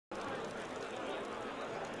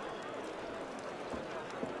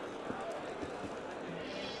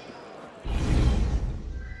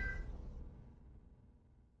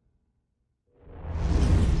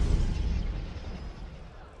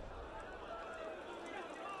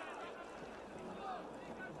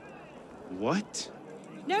What?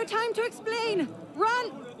 No time to explain!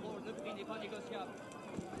 Run!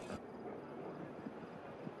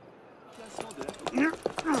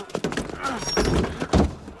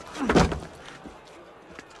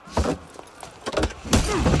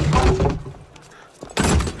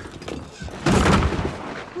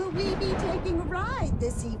 Will we be taking a ride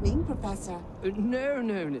this evening, Professor? No.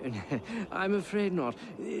 I'm afraid not.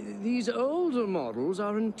 These older models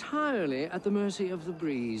are entirely at the mercy of the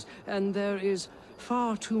breeze, and there is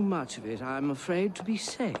far too much of it, I'm afraid, to be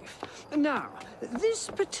safe. Now, this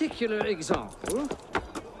particular example,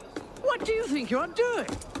 what do you think you're doing?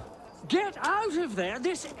 Get out of there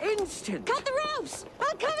this instant! Cut the ropes!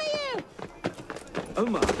 I'll cover you! Oh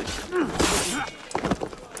my.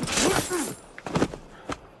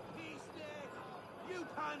 You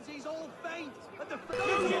pansies all faint at the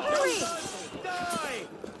Hurry! Die!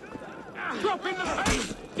 Drop in the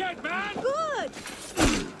face, dead man! Good!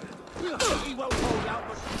 He won't hold out,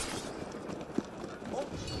 but... Oh.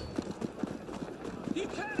 You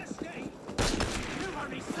can't escape! You've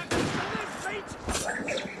only seconds to live, mate!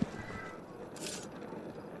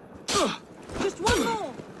 Just one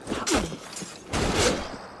more!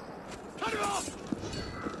 Cut it off!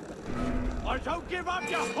 I don't give up,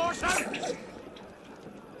 you horsehead!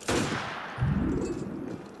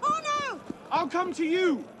 Oh no! I'll come to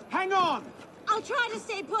you! Hang on! I'll try to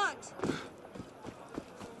stay put!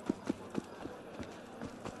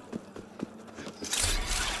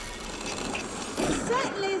 It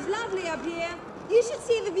certainly is lovely up here. You should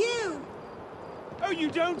see the view. Oh, you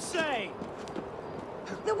don't say!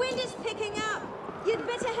 The wind is picking up. You'd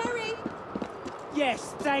better hurry.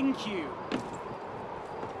 Yes, thank you.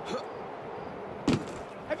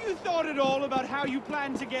 Have you thought at all about how you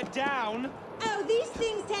plan to get down? Oh, these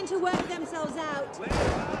things tend to work themselves out. Where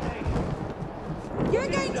are they? You're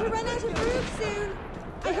going to run out of room soon.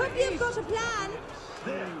 I hope you've got a plan.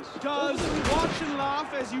 Does watch and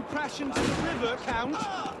laugh as you crash into the river count?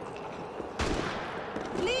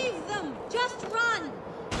 Leave them. Just run.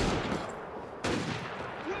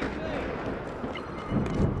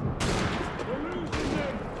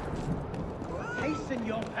 Hasten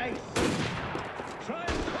your pace. Try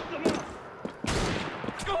and cut them off.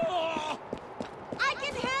 Oh! I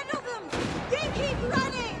can handle them. You keep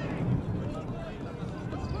running.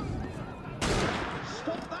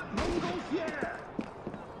 Stop that Montgolfier!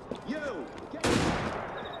 You! Get...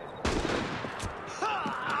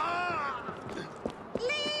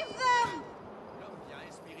 Leave them. L'homme vient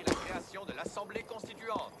inspirer la création de l'Assemblée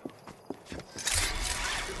constituante.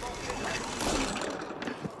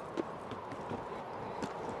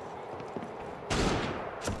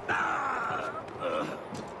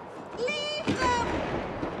 Leave them.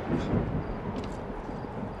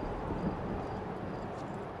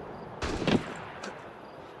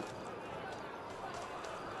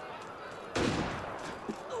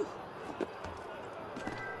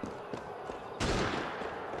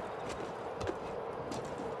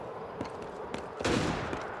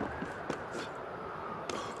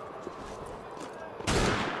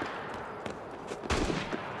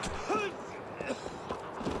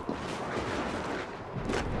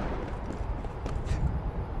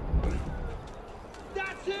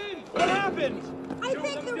 That's him! What happened? I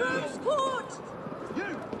think the rope's caught.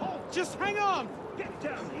 You! Halt! Just hang on! Get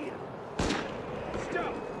down here!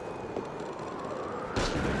 Stop!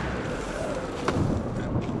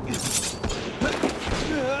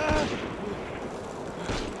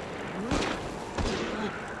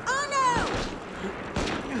 Oh no!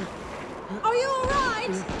 Are you all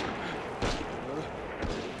right?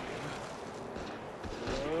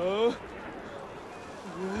 Oh.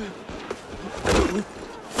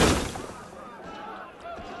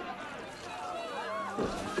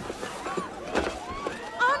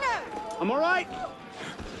 Oh no! I'm all right.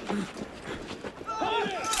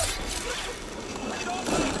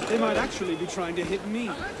 They might actually be trying to hit me.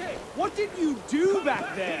 What did you do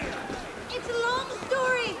back there? It's a long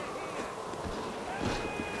story.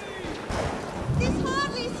 This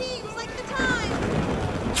hardly seems like the time.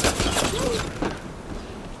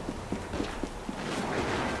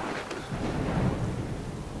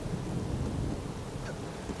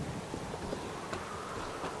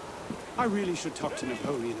 I really should talk to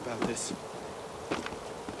Napoleon about this.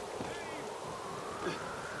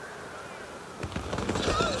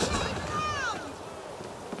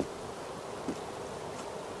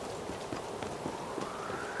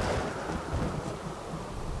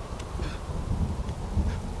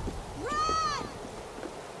 Run!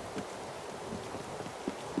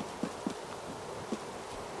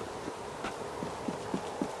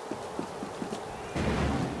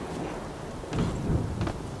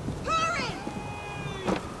 Hurry!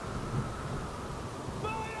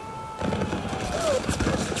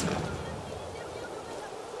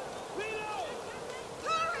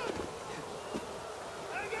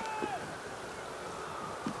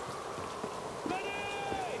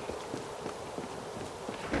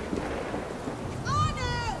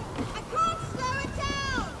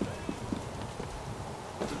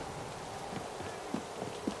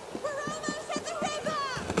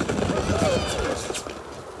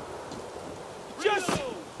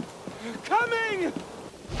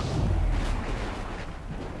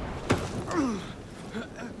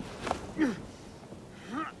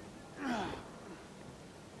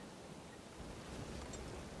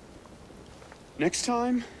 Next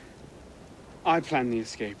time, I plan the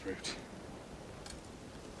escape route.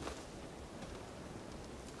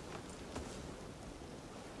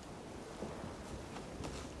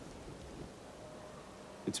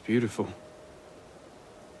 It's beautiful.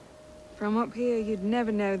 From up here, you'd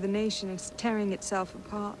never know the nation is tearing itself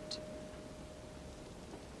apart.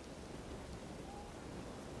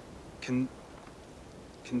 Can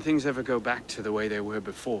things ever go back to the way they were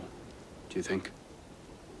before, do you think?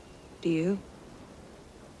 Do you?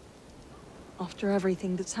 After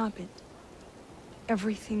everything that's happened?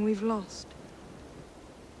 Everything we've lost?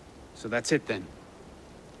 So that's it then.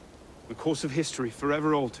 The course of history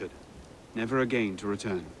forever altered, never again to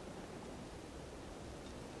return.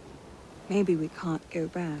 Maybe we can't go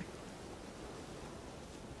back.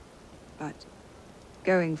 But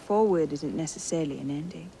going forward isn't necessarily an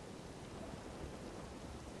ending.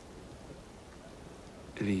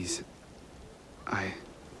 Élise,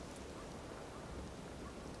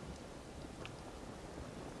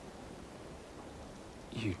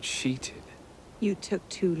 You cheated. You took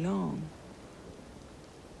too long.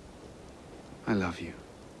 I love you.